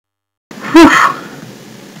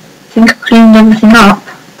think I cleaned everything up.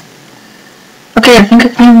 Okay, I think I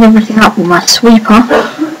cleaned everything up with my sweeper.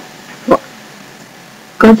 What?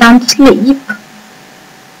 Go down to sleep?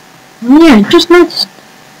 Yeah, I just noticed.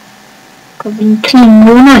 I've been cleaning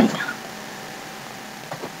all night.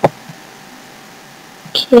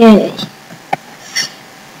 Okay.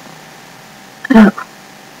 Oh.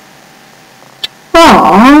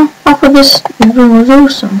 Aww, I thought this room was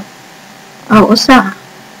awesome. Oh, what's that?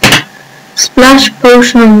 Splash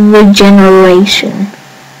potion of regeneration.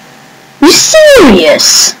 You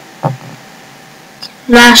serious?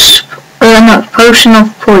 No, potion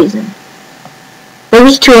of poison.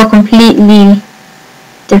 Those two are completely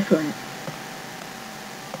different.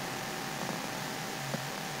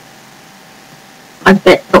 I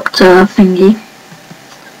bet Dr. Thingy,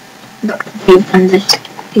 Dr. Dave and this,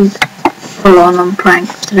 he's full on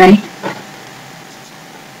pranks today.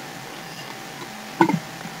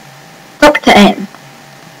 Dr. M.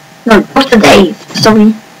 No, Dr. Dave,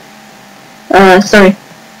 sorry. Sorry.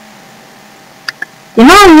 You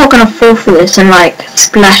know I'm not gonna fall for this and like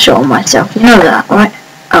splash it on myself, you know that, right?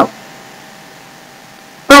 Oh.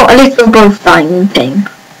 Well, at least we're both dying in pain.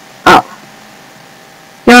 Oh.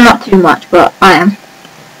 You're not too much, but I am.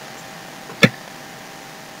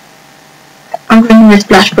 I'm drinking this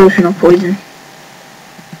splash potion of poison.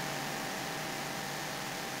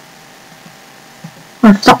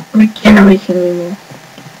 Oh, stop regenerating anymore.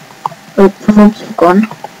 Oh, the mobs have gone.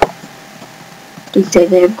 Please say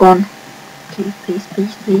they've gone. Please, please,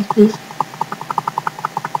 please, please, please.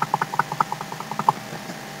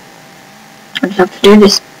 I just have to do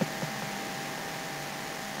this.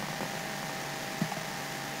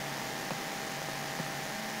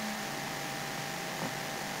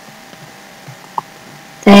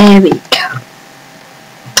 There we go.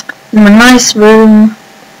 In my nice room,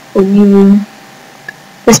 or new room.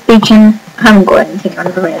 This beacon, I haven't got anything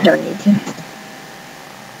under it, I don't need to.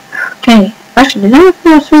 Okay, actually, did I have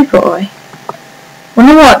more sweeper away?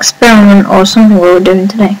 Wonder what experiment or something we were doing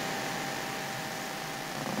today.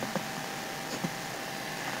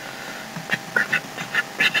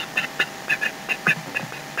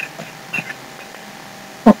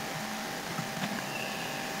 Oh.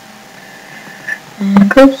 And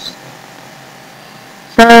close.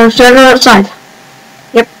 So, should I go outside?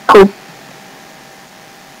 Yep, cool.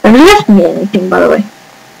 Have you left me anything, by the way?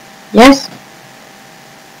 Yes?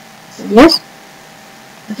 Yes?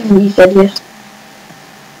 I think you said yes.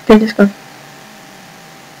 Okay, let's go.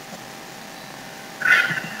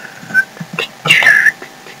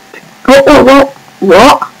 Oh,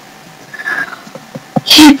 what?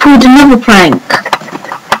 She pulled another prank.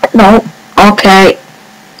 No, okay.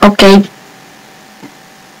 Okay.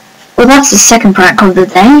 Well, that's the second prank of the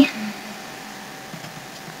day.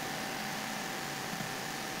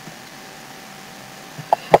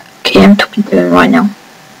 Okay, I'm talking to him right now.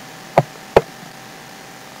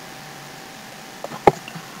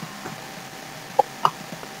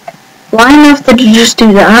 Why on earth did you just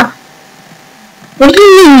do that? What do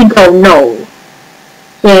you mean you don't know?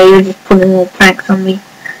 Yeah, you're just putting more pranks on me.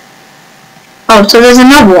 Oh, so there's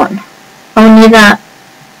another one. Oh, near that.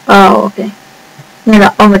 Oh, okay. Near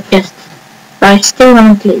that other chest. But I still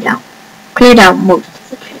haven't cleared out. Cleared out most of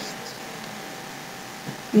the chests.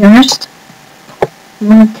 To be honest, I'm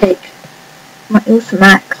gonna take my awesome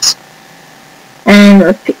axe and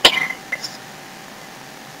a pickaxe.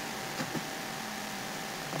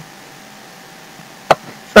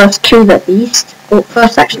 First kill that beast. Well,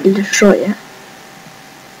 first actually destroy it.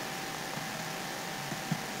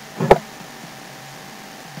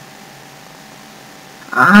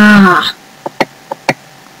 Ah.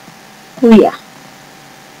 Oh yeah.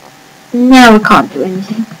 Now we can't do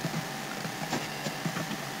anything.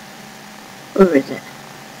 Where is it?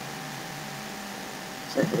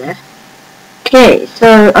 It's over there. Okay,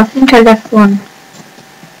 so I think I left one.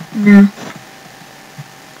 No.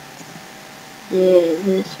 Yeah,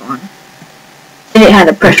 this one. It had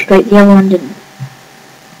a pressure plate, the other one didn't.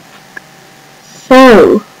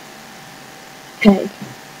 So, okay.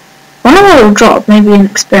 I wonder what it'll drop, maybe an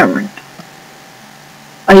experiment.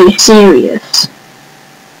 Are you serious?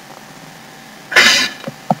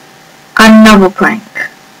 Another prank.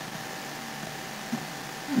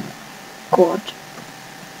 God.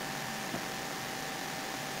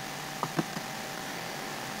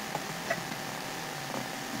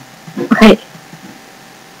 Okay.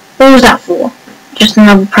 What was that for? Just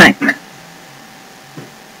another prank.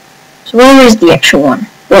 So where is the actual one?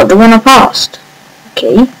 What, the one I passed?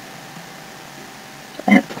 Okay. So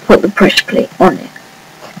I have to put the pressure plate on it.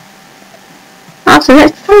 Ah, so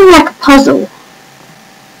that's kind of like a puzzle.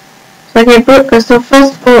 So okay, so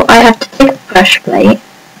first of all I have to take the pressure plate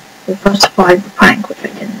if I survive the prank, which I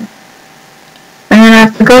didn't. And then I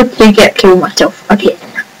have to go to kill myself again.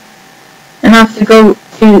 And I have to go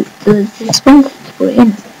to the dispenser to put it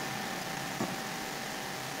in.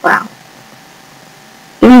 Wow.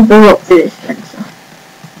 Let me blow up the dispenser.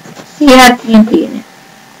 See, it had TNT in it.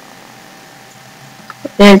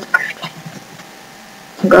 There's the perfect time.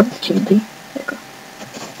 I'll grab the TNT. There you go.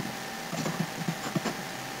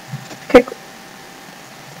 Okay, cool.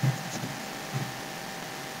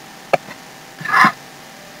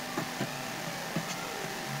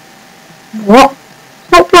 What?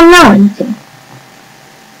 Not one now, anything.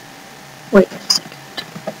 Wait a second.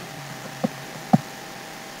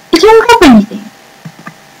 It didn't grab anything.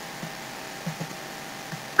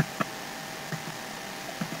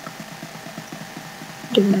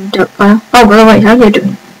 Doing a dirt pile. Oh, by the way, how are you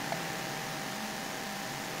doing?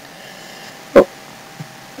 Oh.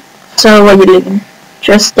 So, what are you leaving?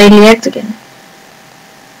 Just daily eggs again.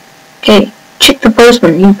 Okay, check the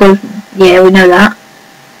postman, new postman. Yeah, we know that.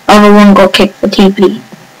 Other one got kicked for TP.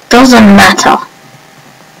 Doesn't matter.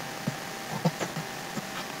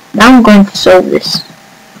 Now I'm going to solve this.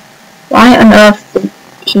 Why on earth did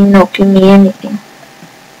he not give me anything?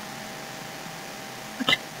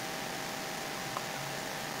 What?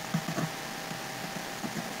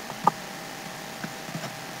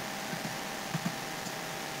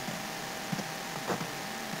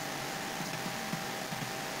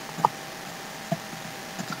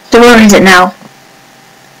 So where is it now?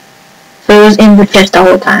 So it was in the chest the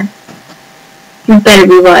whole time. You better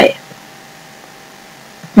be right.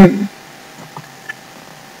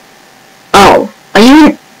 Oh, are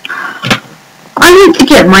you... I need to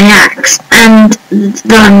get my axe and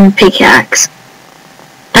the pickaxe.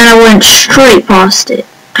 And I went straight past it.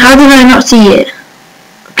 How did I not see it?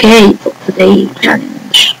 Okay, up to the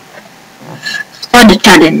challenge. Spider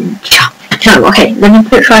challenge. No, okay, let me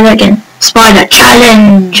try that again. Spider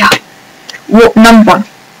challenge. What number 1?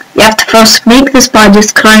 You have to first make the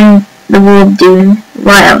spiders climb the wall of doom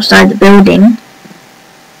right outside the building.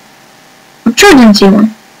 I'm sure I didn't see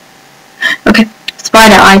one. Okay,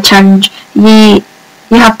 spider eye challenge. You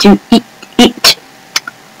have to eat.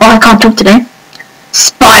 Oh, I can't talk today.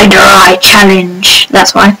 Spider eye challenge.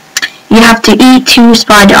 That's why. You have to eat 2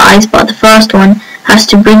 spider eyes, but the first one has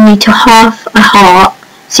to bring you to half a heart.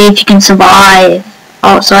 See if you can survive.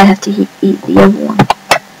 Oh, so I have to eat the other one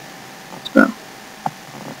as well.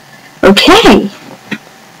 Okay.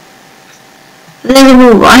 There's a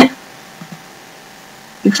rule, right?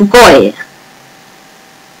 You forgot it.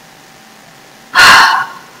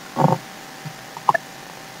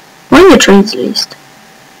 Why are your trades least?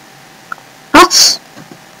 That's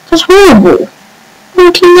horrible.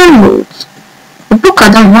 14 emeralds. The book I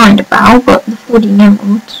don't mind about, but the 14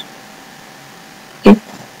 emeralds. Okay.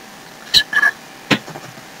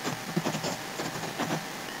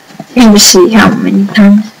 Let me see how many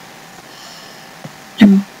times.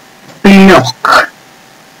 Block.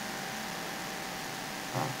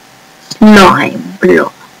 Slime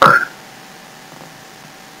block.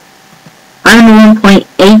 I'm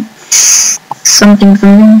 1.8 something.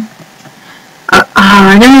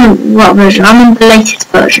 I don't know what version. I'm in the latest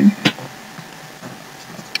version.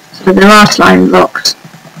 So there are slime blocks.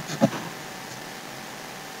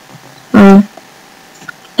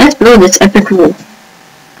 Let's build this epic wall.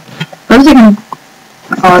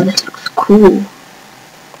 Oh, this looks cool.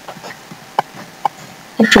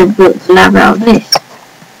 I should build the lab out of this.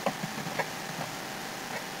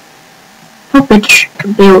 How big should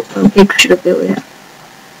I build it?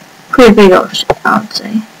 Pretty big, I would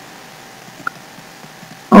say.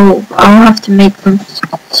 Oh, I'll have to make them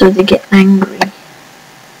so they get angry.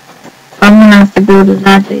 I'm gonna have to build a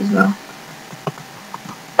ladder as well.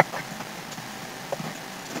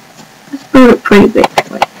 Let's build it pretty big.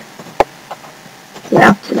 Wait. Yeah,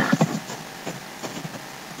 up to that.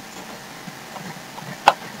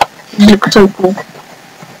 It looks so cool.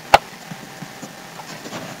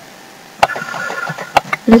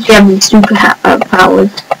 Unless you have these super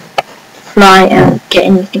powers, fly and get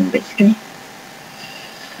anything basically.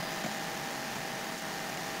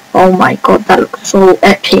 Oh my god, that looks so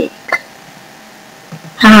epic.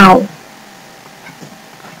 How?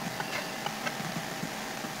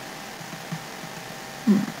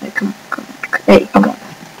 Hey, come on. Hey, come on.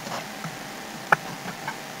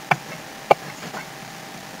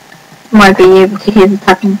 Might be able to hear the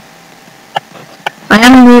tapping. I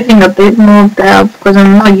am moving a bit more there because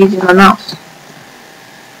I'm not using my mouse.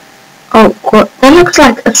 Oh god, that looks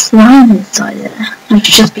like a slime inside there. It's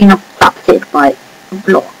just been abducted by a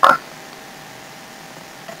block.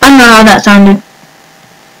 I don't know how that sounded.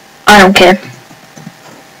 I don't care.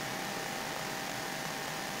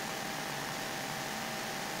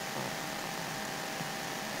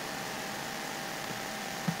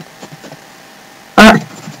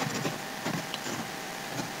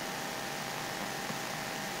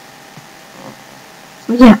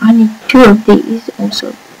 Yeah, I need 2 of these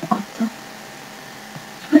also after.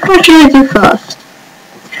 What should I do first?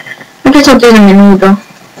 I guess I'll do them in order.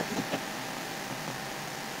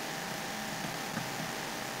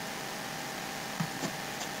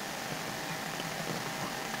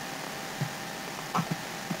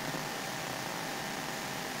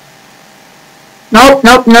 Nope,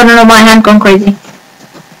 nope, no, my hand gone crazy.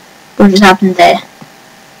 What just happened there?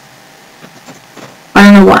 I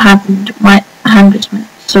don't know what happened. My hand just went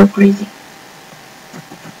so crazy.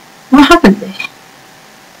 What happened there?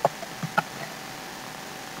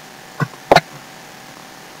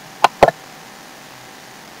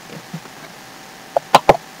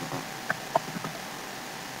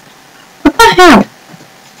 What the hell?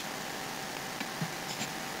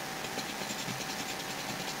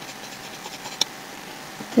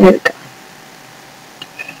 There we go.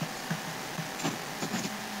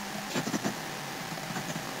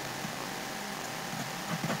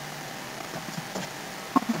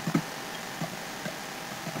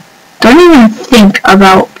 Don't even think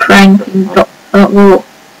about pranking don't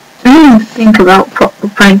even think about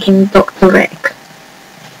pranking Dr. Rick.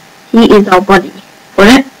 He is our buddy.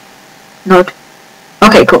 Got it? Nod.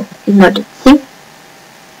 Okay, cool. He's nodded. See?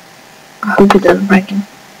 I hope he doesn't prank him.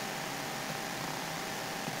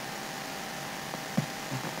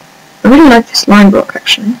 I really like this slime block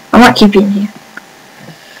actually. I might keep it in here.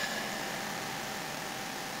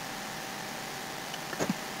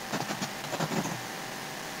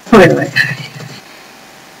 Wait.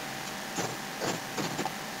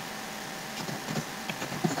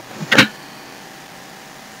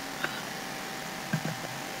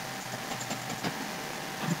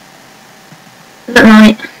 Is that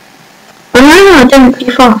right? Well, no, I didn't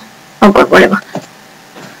pretty far. Oh god, whatever.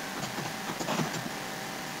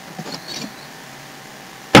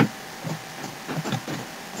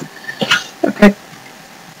 Okay.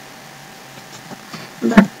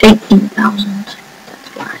 About 18,000. That's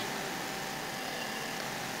why.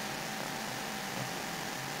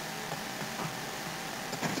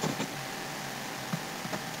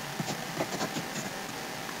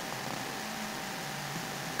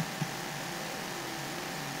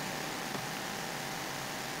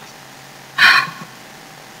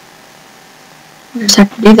 I just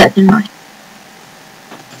have to do that, didn't I?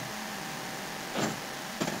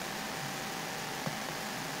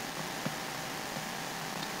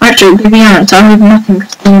 Actually, to be honest, I have nothing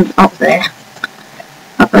steamed up there.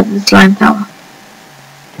 Up at the slime tower.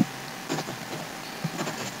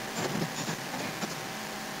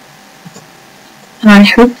 And I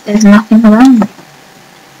hope there's nothing around me.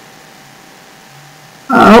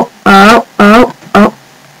 Oh,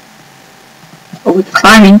 it's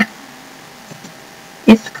climbing.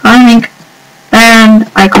 It's climbing. And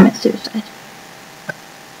I commit suicide.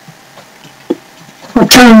 Well,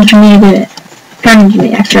 challenge me to challenge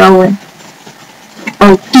me, actually I'll win.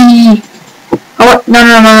 OP! Oh, no,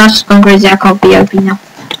 that's just gone crazy, I can't be OP now.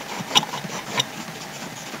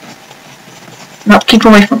 No, keep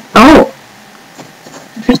away from, oh!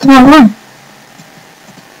 Just about one.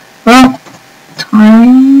 Well,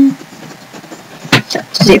 time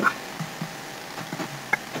set to 0.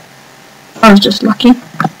 I was just lucky.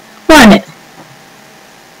 Wasn't it?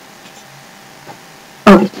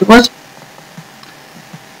 Oh, yes, it was.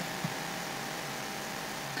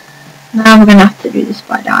 Now we're gonna have to do the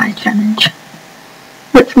spider eye challenge.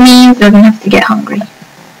 Which means we're gonna have to get hungry.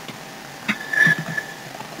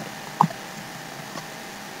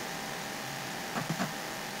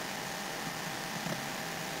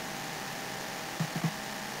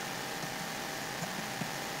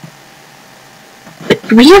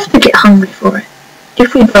 But we have to get hungry for it.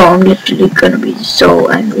 If we don't, I'm literally gonna be so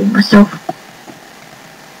angry with myself.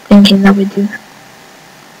 Thinking that we do.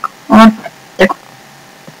 Come on. There.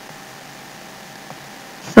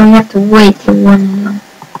 So we have to wait till 1.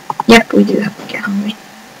 Yep, we do have to get hungry.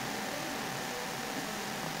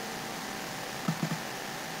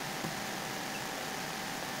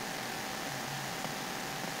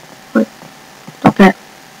 Wait. Stop it.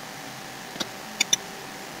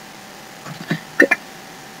 Good.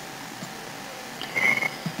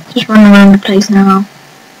 Just run around the place now.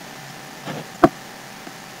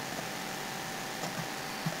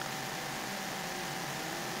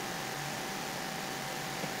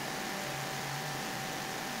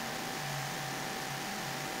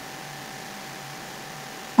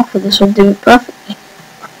 For this will do it perfectly.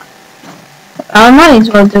 I might as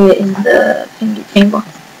well do it in the thingy chamber.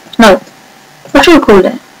 No, what should we call it?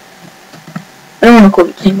 I don't want to call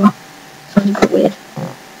it chamber. Sounds a bit weird.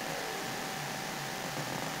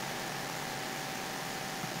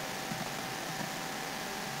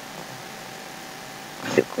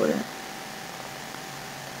 What do you call it?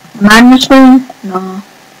 Madness room? No.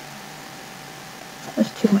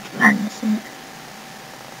 There's too much madness in it.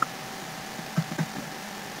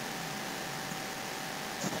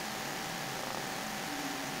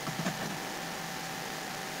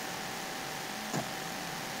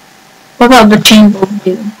 What about the Chamber of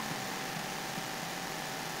Doom?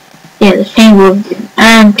 Yeah, the Chamber of Doom.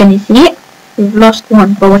 And can you see it? We've lost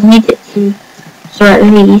one, but we need it to. So at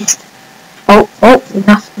least. Oh, we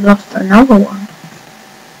lost another one.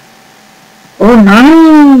 Oh,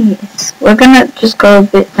 nice. We're gonna just go a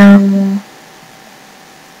bit down more.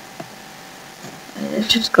 Let's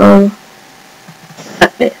just go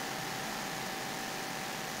that bit.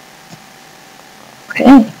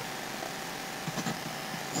 Okay.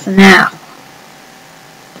 So now,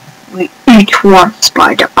 we each want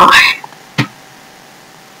spider eye.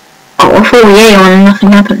 Oh, before we ate on,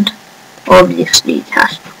 nothing happened. Obviously, it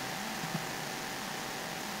has to.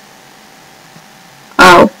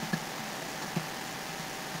 Oh.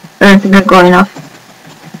 I don't think I got enough.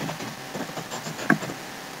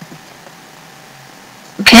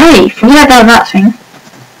 Okay, forget about that thing.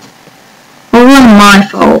 It wasn't my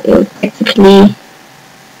fault, it was technically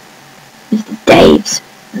Mr. Dave's.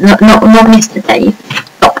 Not Mr. Dave,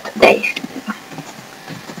 Dr. Dave.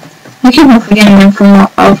 I keep on forgetting him from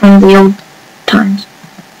the old times.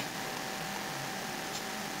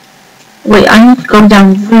 Wait, I need to go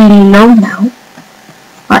down really low now.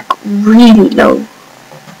 Like, really low.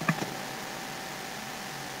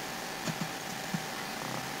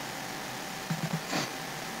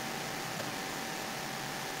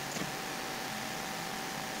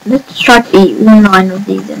 Let's try to eat all 9 of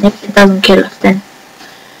these, and if it doesn't kill us, then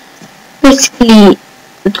basically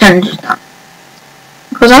the challenge is done.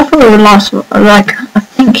 Because I thought it would last, like, I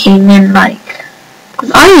think he meant like,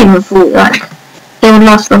 because I even thought like it would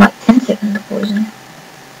last for like 10 seconds, the poison.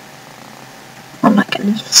 Or like at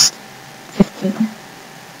least 15.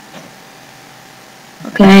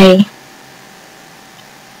 Okay.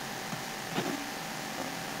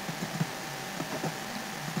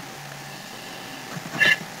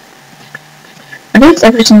 At least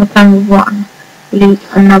every single time we run, we lose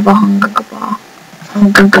another hunger bar.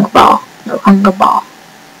 No, hunger bar.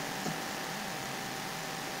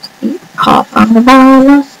 Eat half hunger bar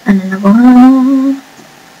lost, and another one.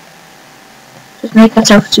 Just make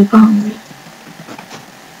ourselves super hungry.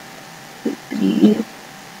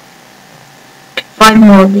 5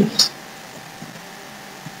 more of these.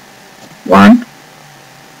 1,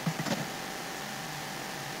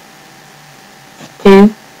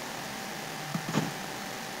 2.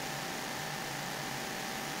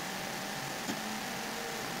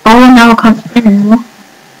 Oh, now I can't spin anymore.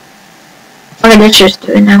 Okay, let's just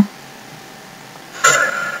do it now.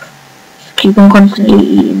 Just keep on constantly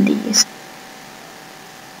eating these.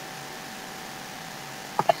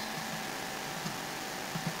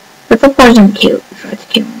 But the poison try to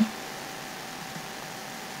kill me.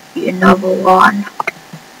 You're number 1.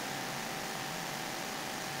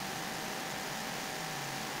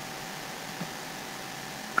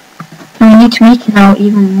 And we need to make it now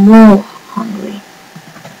even more hungry.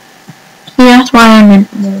 See, that's why I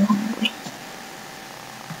meant more hungry.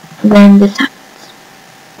 And then this happens.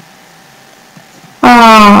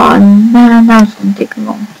 Oh, no, now it's gonna take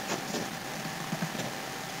long.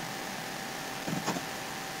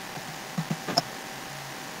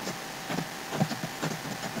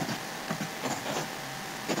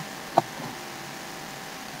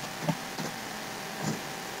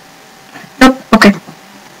 Nope, okay.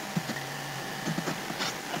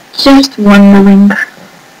 Just wondering.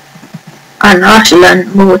 I don't know, I actually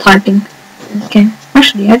learned more typing in this game.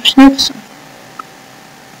 Actually, I just noticed something.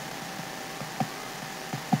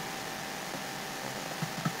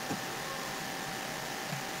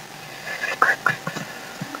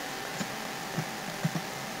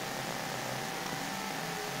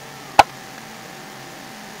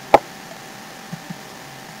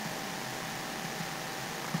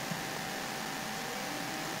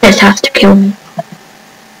 This has to kill me.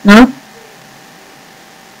 No?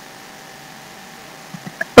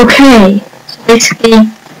 Okay, so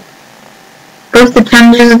basically, both the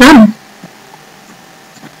challenges are done.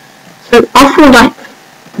 So I feel like,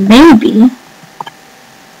 maybe,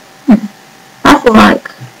 I feel like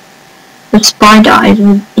the spider eyes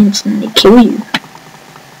would instantly kill you.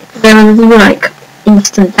 Because they will do like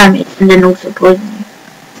instant damage and then also poison you.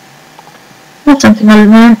 That's something I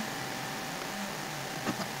learned.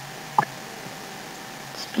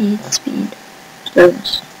 Speed,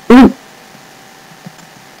 slowness. Ooh!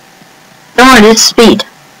 Don't worry, it's speed.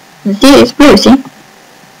 You see, it's blue, see?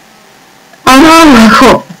 Oh no,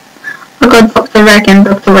 cool. I got Dr. Dr. Rick and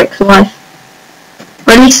Dr. Rick's wife.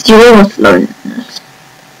 Or at least yours, loneliness.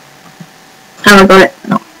 Have I got it?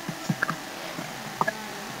 No.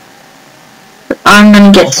 But I'm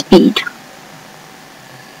gonna get speed.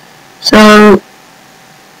 So,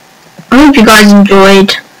 I hope you guys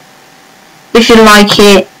enjoyed. If you like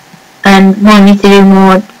it and want me to do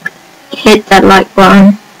more, hit that like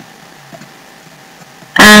button.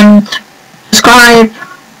 And subscribe.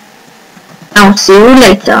 I'll see you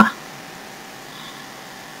later.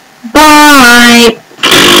 Bye!